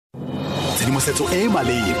tshedimosetso e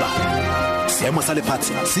maleba seemo sa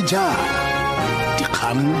lefatshe se jang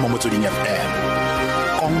dikgang mo Motsweding FM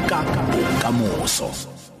konka bokamoso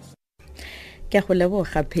ke go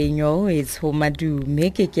leboga phenyo e tshomadume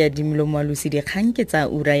ke a dimelo Moalusi dikgang ke tsa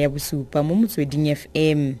ura ya Bosupa mo Motsweding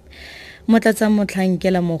FM. Motlatsa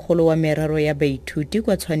motlhankela mogolo wa merero ya baithuti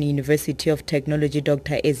kwa Tshwane University of Technology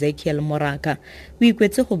Dr. Ezekiel Moraka o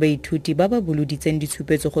ikuetse go baithuti ba ba boloditseng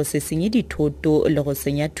ditshupetso go se senye dithoto le go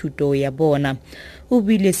senya thuto ya bona. O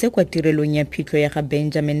buile se kwa tirelong ya phitlho ya ga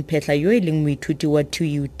Benjamin Phetla yo e leng moithuti wa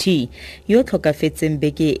TUT yo tlhokafetseng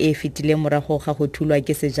beke e fetile morago ga go thulwa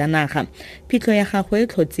ke sejanaga. Phitlho ya gagwe e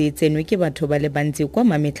tlhotse tsenwe ke batho ba le bantsi kwa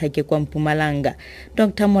Mametlhake kwa Mpumalanga.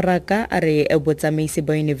 Dr. Moraka a re botsamaisi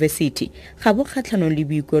ba university ga bo kgatlhanong le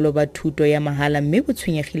boikuelo ba thuto ya mahala mme bo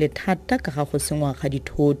tshwenyegile thata ka ga go sengwa ga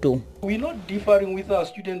dithoto. We're not differing with our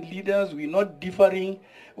student leaders, we're not differing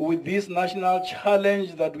with this national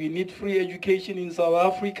challenge that we need free education in South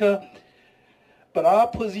Africa. But our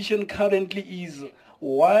position currently is,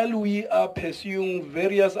 while we are pursuing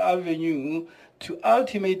various avenues to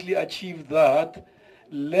ultimately achieve that,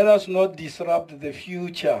 let us not disrupt the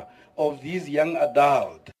future of these young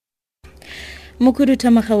adults.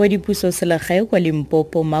 Mokhuduthamaga wa dipuso selagae kwa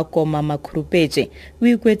Limpopo Makoma Makhurupetse o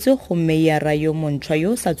ikuetse go meyara yo montšhwa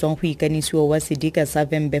yo sa tswang go ikanisiwa wa sedika sa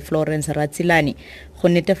Vembe Florence Ratsilane go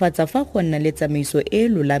netefatsa fa go nna le tsamaiso e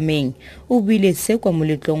lulameng. O buile se kwa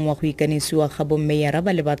moletlong wa go ikanisiwa ga bommeyara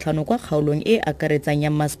ba le batlhano kwa kgaolong e akaretsang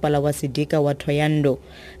ya masepala wa sedika wa Thoyando.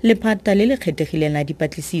 Lephata le le kgethegileng la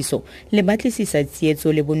dipatlisiso le batlisisa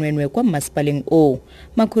tsietso le bonwenwe kwa masepaleng o.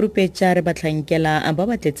 Makhurupetse re batlhankela ba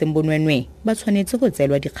batletseng bonwenwe ba tshwanetse go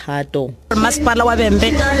tselwa dikgato. Masepala wa Vembe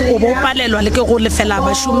o bo palelwa le ke go lefela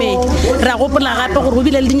bašomedi ra gopola gape gore go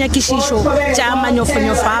bile le dinyakišišo tša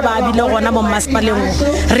manyofonyofo a ba bile gona mo masepaleng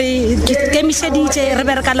re kemišeditše re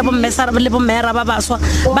bereka le bommera ba baswa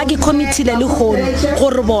ba ke committee le kgono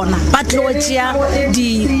gore bona ba tlo tšea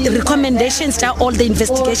di-recommendations tša all the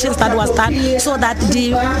investigations that was done so that di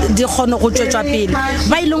kgone go tšwetšwa pele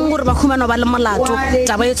ba e leng gore ba khumana ba le molato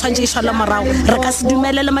taba e tshwantše e šwala morago re ka se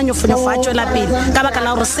dumele le manyofonyofo a tšwela pele ka baka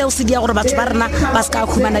la gore seo se dia gore batho ba rena ba se ka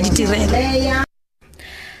khumana ditirelo.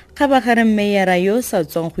 Gabagare meyara yo sa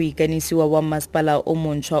tswang go ikanisiwa wa masepala o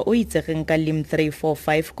montšhwa o itsegeng ka Lim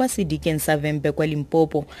 345 kwa sedikeng sa Vembe kwa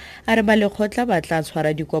Limpopo a re ba lekgotla ba tla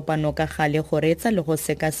tshwara dikopano ka gale go reetsa le go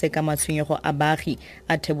sekaseka matshwenyego a baagi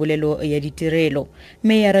a thebolelo ya ditirelo.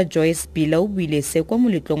 Meyara Joyce Bila o buile se kwa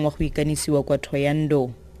moletlong wa go ikanisiwa kwa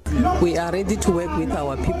Thoyando. We are ready to work with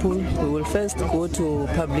our people. We will first go to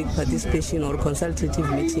public participation or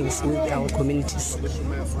consultative meetings with our communities.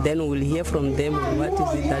 Then we will hear from them what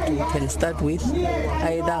is it that we can start with,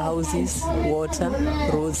 either houses, water,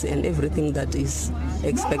 roads, and everything that is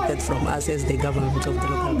expected from us as the government of the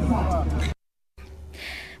local government.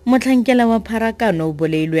 Motlhankela wa pharakano o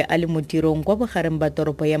boleilwe a le mo tirong kwa bogareng ba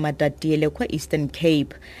toropo ya Matatiele kwa Eastern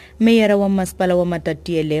Cape. Meyara wa masepala wa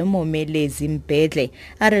Matatiele Momelezi Mpetle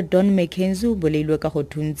a re Don Mackenzie o boleilwe ka go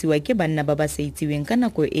thuntsiwa ke banna ba ba sa itseweng ka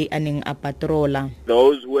nako e a neng a patrola.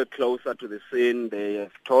 Those who were closer to the scene, they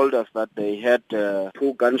have told us that they had 2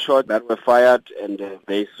 gunshots that were fired and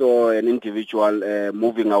they saw an individual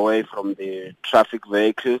moving away from the traffic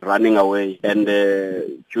vehicle, running away. And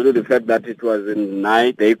due to the fact that it was in the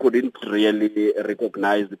night, they couldn't really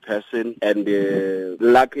recognize the person. And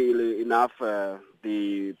luckily enough,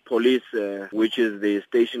 the police, which is the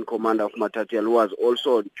station commander of Matatiele, who was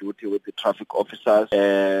also on duty with the traffic officers,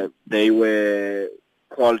 they were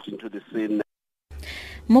called into the scene.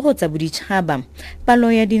 Mo go tsa boditšhaba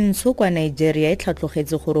palo ya dintsho kwa Nigeria e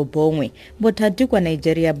tlhatlogetse gore bongwe bothati kwa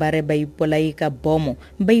Nigeria ba re ba ipolai ka bomo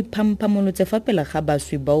ba iphamphamolotse fa pele ga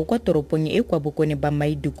baswi bao kwa toropong e kwa bokone ba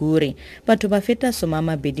Maiduguri. Batho ba feta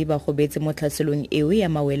 20 ba gobetse mo tlhaselong eo ya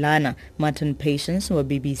mawelana. Martin Patience wa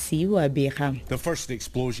BBC wa bega. The first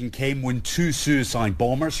explosion came when 2 suicide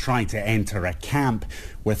bombers tried to enter a camp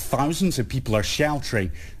where thousands of people are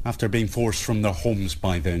sheltering after being forced from their homes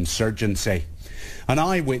by the insurgency. An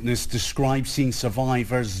eyewitness described seeing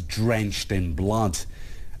survivors drenched in blood.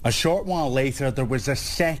 A short while later, there was a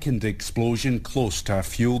second explosion close to a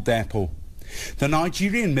fuel depot. The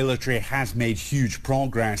Nigerian military has made huge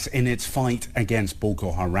progress in its fight against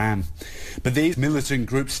Boko Haram, but this militant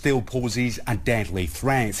group still poses a deadly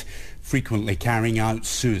threat, frequently carrying out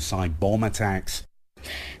suicide bomb attacks.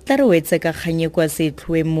 tla re wetse ka kganye kwa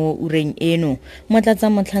setlhoe mo ureng eno Motlatsa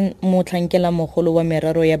motlhankela mogolo wa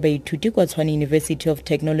merero ya baithuti kwa Tshwane University of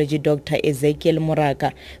Technology Dr. Ezekiel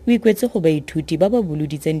Moraka o ikuetse go baithuti ba ba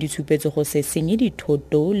boloditseng ditshupetso go se senye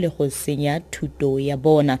dithoto le go senya thuto ya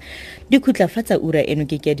bona dikhutlafatsa ura eno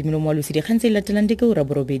ke a dimelo Moalusi dikgang tse latelang di ka ura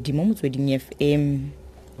borobedi mo motsweding FM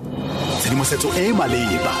tshedimosetso e e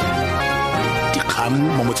maleba dikgang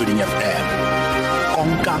mo motsweding FM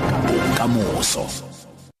konka bokamoso